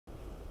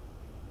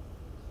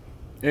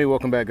Hey,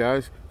 welcome back,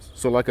 guys.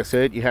 So like I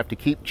said, you have to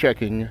keep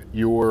checking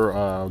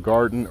your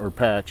garden or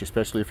patch,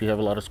 especially if you have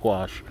a lot of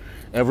squash,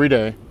 every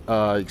day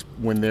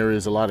when there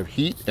is a lot of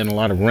heat and a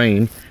lot of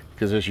rain,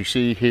 because as you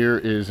see, here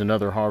is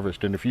another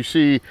harvest. And if you've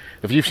seen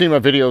my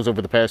videos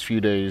over the past few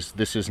days,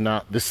 this is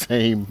not the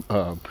same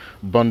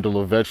bundle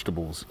of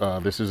vegetables.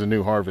 This is a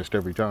new harvest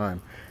every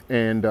time.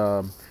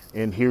 And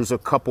here's a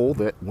couple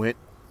that went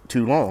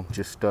too long,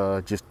 just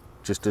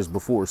as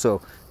before.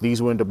 So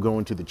these will end up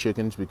going to the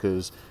chickens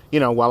because,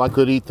 while I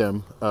could eat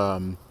them,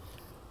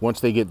 once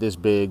they get this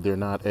big, they're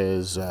not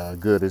as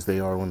good as they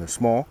are when they're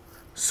small.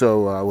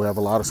 So we have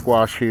a lot of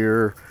squash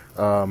here,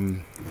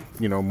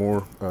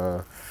 more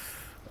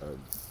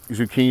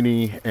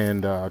zucchini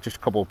and just a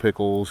couple of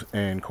pickles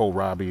and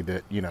kohlrabi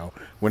that,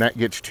 when that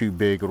gets too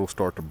big, it'll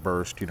start to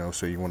burst,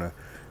 so you want to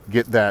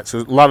get that. So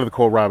a lot of the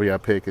kohlrabi I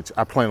pick,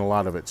 I plant a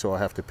lot of it, so I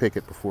have to pick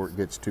it before it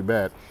gets too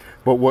bad.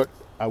 But what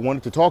I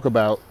wanted to talk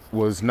about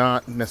was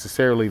not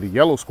necessarily the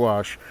yellow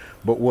squash,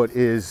 but what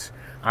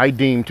I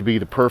deem to be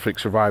the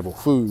perfect survival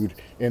food,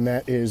 and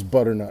that is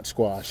butternut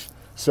squash.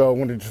 So I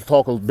wanted to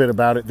talk a bit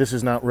about it. This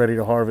is not ready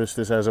to harvest.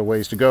 This has a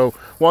ways to go.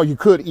 While you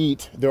could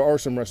eat, there are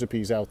some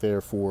recipes out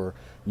there for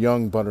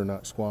young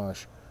butternut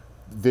squash.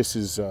 This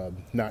is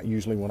not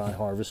usually when I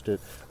harvest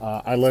it.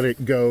 I let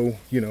it go,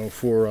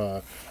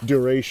 for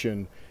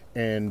duration.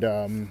 And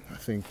I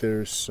think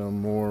there's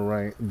some more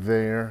right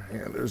there.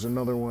 Yeah, there's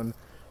another one.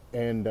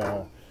 And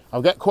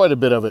I've got quite a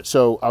bit of it,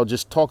 so I'll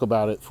just talk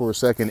about it for a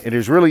second. It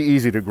is really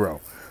easy to grow.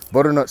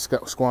 Butternut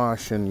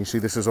squash, and you see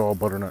this is all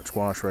butternut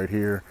squash right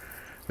here.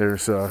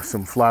 There's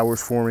some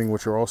flowers forming,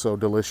 which are also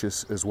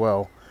delicious as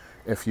well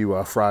if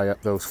you fry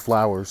up those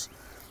flowers.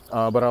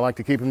 But I like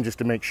to keep them just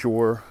to make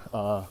sure.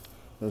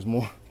 There's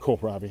more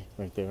kohlrabi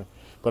right there.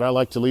 But I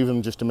like to leave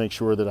them just to make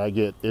sure that I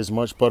get as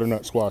much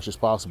butternut squash as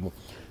possible.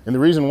 And the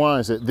reason why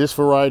is that this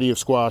variety of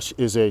squash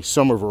is a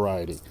summer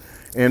variety.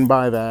 And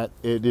by that,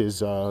 it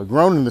is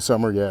grown in the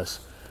summer, yes,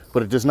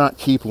 but it does not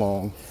keep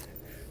long.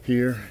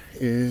 Here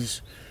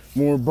is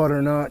more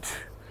butternut.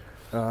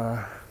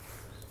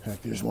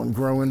 There's one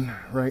growing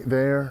right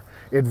there.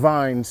 It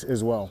vines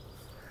as well.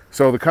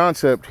 So the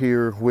concept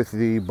here with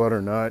the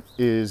butternut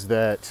is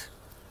that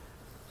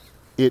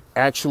it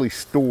actually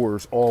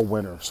stores all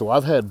winter. So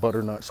I've had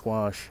butternut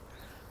squash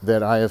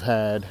that I have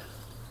had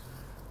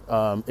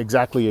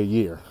exactly a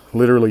year,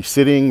 literally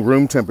sitting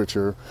room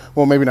temperature,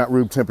 well, maybe not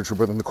room temperature,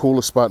 but in the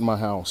coolest spot in my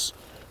house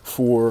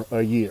for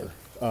a year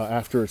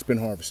after it's been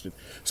harvested.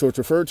 So it's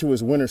referred to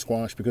as winter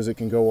squash because it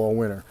can go all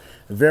winter.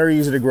 Very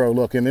easy to grow.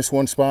 Look, in this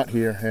one spot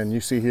here, and you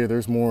see here,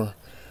 there's more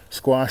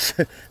squash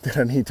that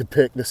I need to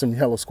pick. There's some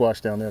yellow squash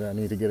down there that I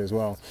need to get as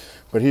well.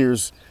 But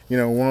here's,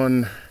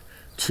 one,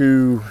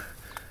 two,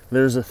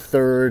 there's a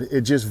third.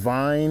 It just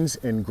vines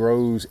and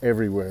grows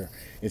everywhere.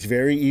 It's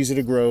very easy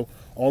to grow.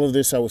 All of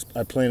this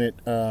I planted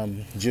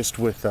just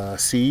with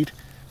seed,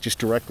 just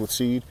direct with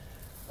seed.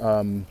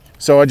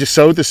 So I just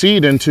sowed the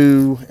seed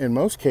into, in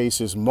most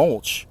cases,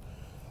 mulch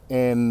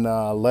and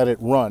let it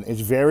run.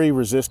 It's very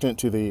resistant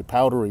to the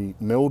powdery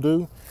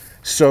mildew,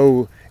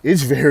 so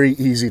it's very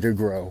easy to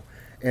grow.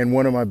 And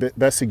one of my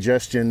best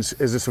suggestions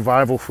as a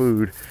survival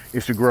food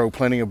is to grow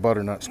plenty of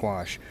butternut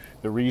squash.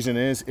 The reason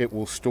is it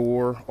will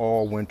store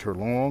all winter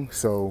long,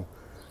 so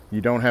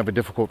you don't have a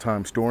difficult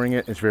time storing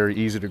it. It's very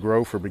easy to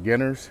grow for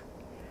beginners.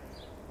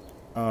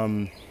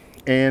 And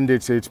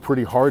it's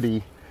pretty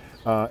hardy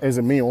as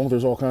a meal.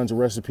 There's all kinds of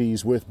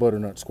recipes with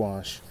butternut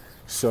squash.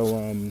 So,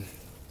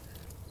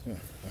 yeah,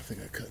 I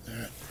think I cut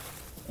that.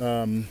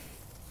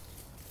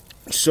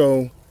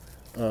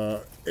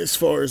 As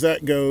far as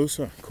that goes,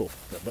 oh, cool,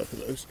 got both of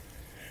those.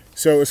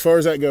 So as far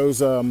as that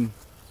goes,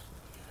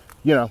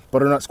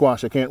 butternut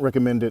squash, I can't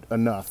recommend it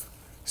enough.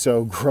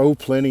 So grow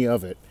plenty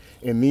of it.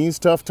 In these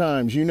tough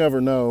times, you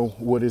never know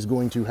what is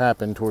going to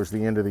happen towards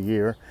the end of the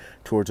year,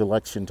 towards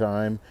election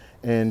time,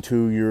 and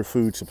to your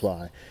food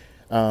supply.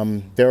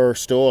 There are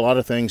still a lot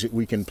of things that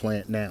we can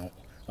plant now.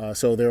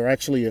 So there are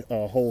actually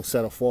a whole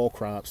set of fall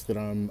crops that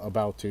I'm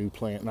about to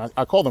plant. And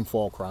I call them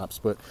fall crops,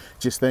 but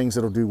just things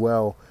that'll do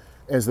well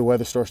as the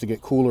weather starts to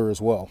get cooler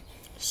as well.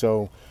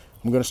 So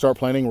I'm going to start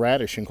planting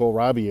radish and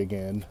kohlrabi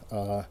again.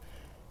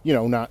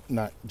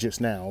 Not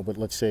just now, but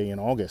let's say in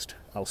August,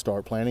 I'll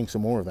start planting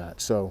some more of that.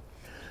 So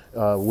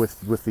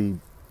with the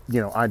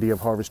idea of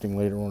harvesting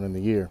later on in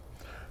the year.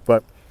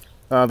 But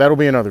that'll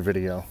be another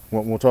video.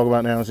 What we'll talk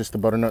about now is just the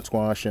butternut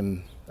squash,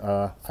 and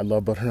I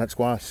love butternut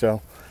squash,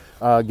 so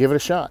give it a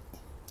shot.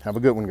 Have a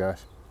good one,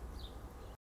 guys.